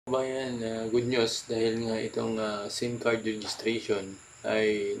Bayan, good news dahil nga itong SIM card registration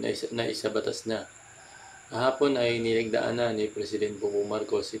ay naisa batas na. Kahapon ay niligdaan na ni President Bongbong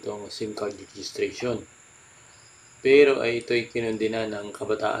Marcos itong SIM card registration. Pero ay ito'y kinundina ng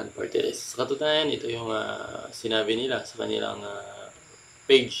Kabataan Party List. Sa katunayan, ito yung sinabi nila sa kanilang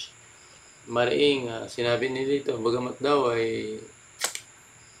page. Mariing sinabi nila dito, bagamat daw ay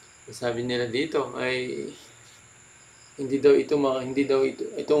sabi nila dito ay hindi daw ito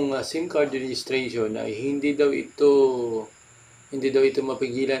itong SIM card registration ay hindi daw ito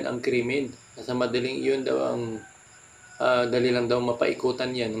mapigilan ang krimen. Sa madaling iyon daw ang dali lang daw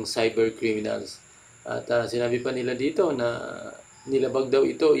mapaikutan yan ng cyber criminals. At sinabi pa nila dito na nilabag daw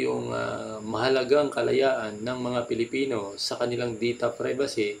ito yung mahalagang kalayaan ng mga Pilipino sa kanilang data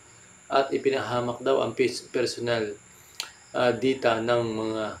privacy at ipinahamak daw ang personal data ng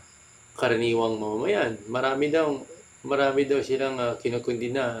mga karaniwang mamamayan. Marami daw silang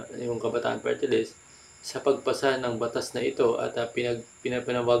kinukundina yung Kabataan Party List sa pagpasa ng batas na ito at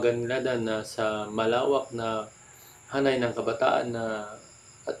pinapanawagan nila na sa malawak na hanay ng kabataan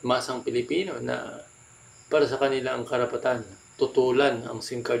at masang Pilipino na para sa kanilang karapatan tutulan ang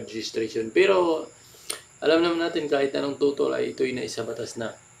SIM card registration. Pero alam naman natin kahit anong tutol ay ito'y naisa batas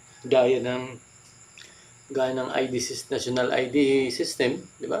na gaya ng national ID system,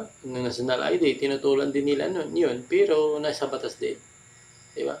 di ba? Ng national ID, tinutulan din nila yun, pero nasa batas din.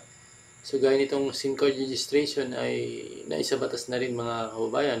 Di ba? So gaya nitong SIM card registration ay naisa batas na rin mga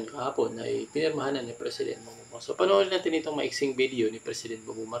kababayan kahapon ay pinirmahan na ni President Bongbong Marcos. So panoorin natin itong maiksing video ni President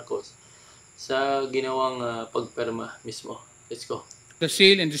Bongbong Marcos sa ginawang pagpirma mismo. Let's go. The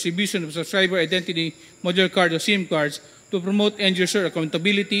sale and distribution of subscriber identity modular card or SIM cards to promote end-user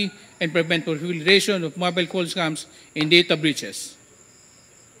accountability and prevent proliferation of mobile call scams and data breaches.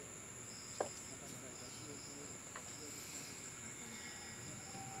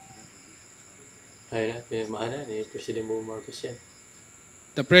 Ayun na, pinirmahan na ni President Bongbong Marcos yan.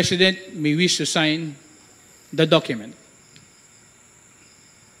 The President may wish to sign the document.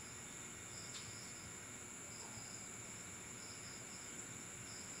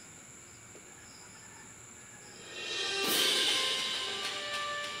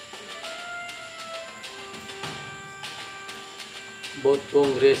 Both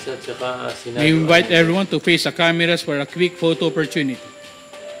Congress at saka Senado. We invite everyone to face the cameras for a quick photo opportunity.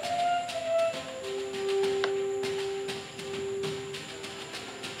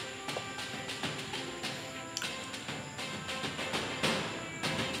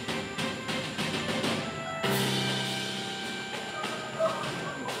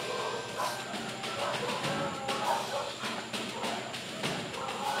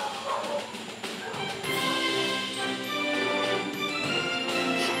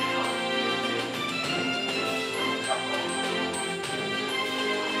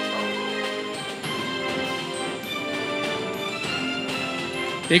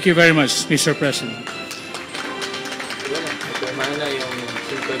 Thank you very much, Mr. President.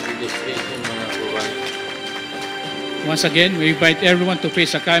 Once again, we invite everyone to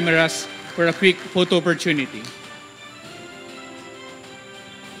face the cameras for a quick photo opportunity.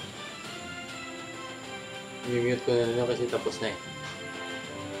 I-mute ko na rin kasi tapos na eh.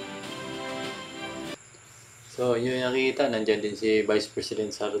 So, yun yung nakikita. Nandyan din si Vice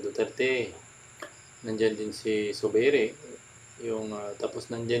President Sara Duterte. Nandyan din si Sobere. Tapos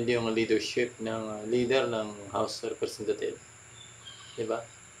nandyan din yung leadership ng leader ng House Representative. Diba?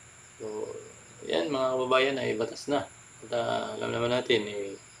 So, yan mga kababayan ay batas na. At alam naman natin,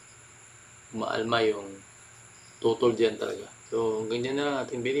 maalma yung tutol dyan talaga. So, ganyan na lang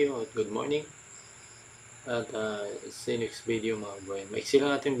ating video. Good morning. At see you next video mga kababayan. Maiksi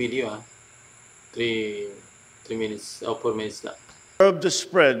lang ating video ha. 3 minutes o 4 minutes lang. Curb the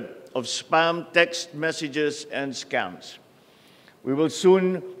spread of spam text messages and scams. We will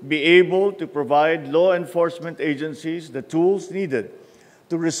soon be able to provide law enforcement agencies the tools needed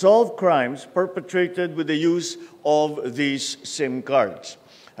to resolve crimes perpetrated with the use of these SIM cards,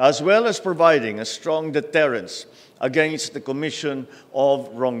 as well as providing a strong deterrence against the commission of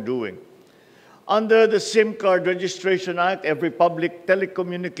wrongdoing. Under the SIM Card Registration Act, every public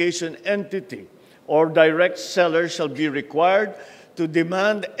telecommunication entity or direct seller shall be required to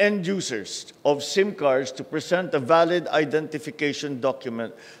demand end users of SIM cards to present a valid identification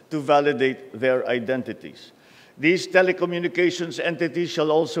document to validate their identities. These telecommunications entities shall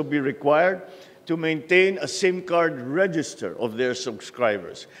also be required to maintain a SIM card register of their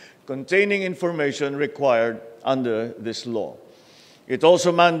subscribers, containing information required under this law. It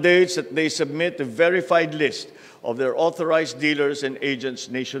also mandates that they submit a verified list of their authorized dealers and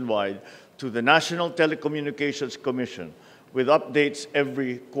agents nationwide to the National Telecommunications Commission with updates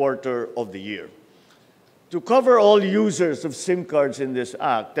every quarter of the year. To cover all users of SIM cards in this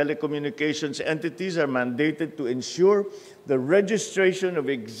act, telecommunications entities are mandated to ensure the registration of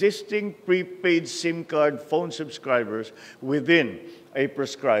existing prepaid SIM card phone subscribers within a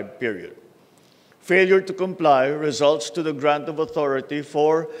prescribed period. Failure to comply results to the grant of authority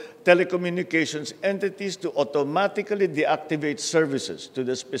for telecommunications entities to automatically deactivate services to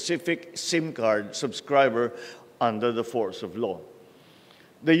the specific SIM card subscriber under the force of law.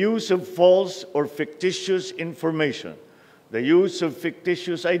 The use of false or fictitious information, the use of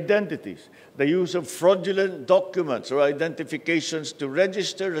fictitious identities, the use of fraudulent documents or identifications to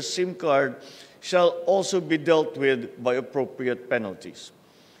register a SIM card shall also be dealt with by appropriate penalties.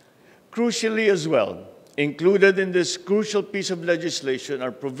 Crucially as well, included in this crucial piece of legislation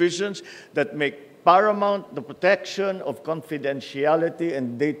are provisions that make paramount the protection of confidentiality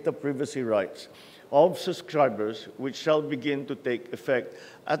and data privacy rights of subscribers, which shall begin to take effect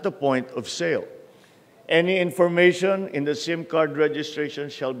at the point of sale. Any information in the SIM card registration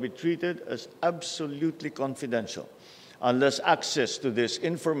shall be treated as absolutely confidential unless access to this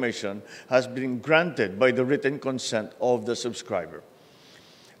information has been granted by the written consent of the subscriber.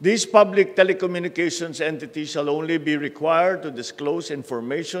 These public telecommunications entities shall only be required to disclose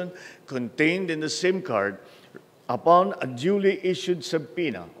information contained in the SIM card upon a duly issued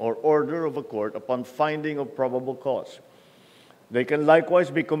subpoena or order of a court upon finding of probable cause. They can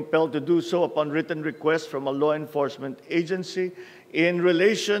likewise be compelled to do so upon written request from a law enforcement agency in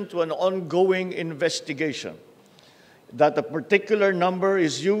relation to an ongoing investigation, that a particular number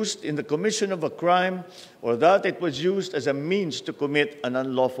is used in the commission of a crime or that it was used as a means to commit an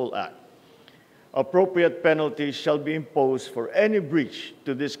unlawful act. Appropriate penalties shall be imposed for any breach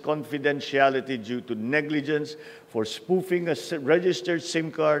to this confidentiality due to negligence, for spoofing a registered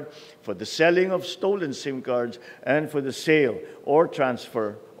SIM card, for the selling of stolen SIM cards, and for the sale or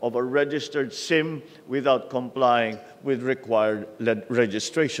transfer of a registered SIM without complying with required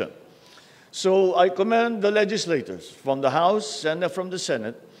registration. So I commend the legislators from the House and from the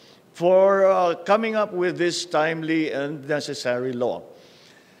Senate for coming up with this timely and necessary law.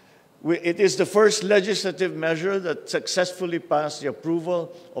 It is the first legislative measure that successfully passed the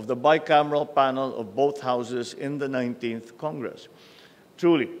approval of the bicameral panel of both houses in the 19th Congress.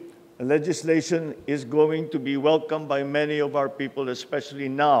 Truly, the legislation is going to be welcomed by many of our people, especially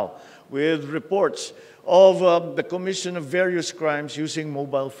now, with reports of the commission of various crimes using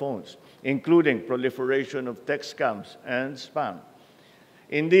mobile phones, including proliferation of text scams and spam.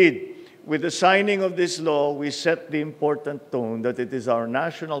 Indeed, with the signing of this law, we set the important tone that it is our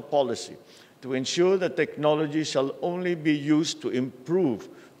national policy to ensure that technology shall only be used to improve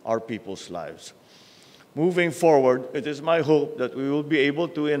our people's lives. Moving forward, it is my hope that we will be able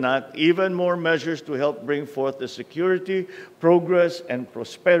to enact even more measures to help bring forth the security, progress, and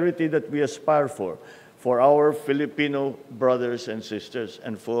prosperity that we aspire for our Filipino brothers and sisters,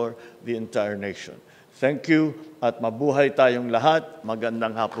 and for the entire nation. Thank you at mabuhay tayong lahat.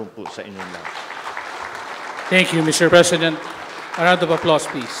 Magandang hapon po sa inyong lahat. Thank you, Mr. President. A round of applause,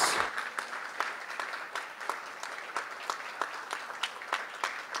 please.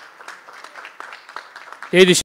 Ladies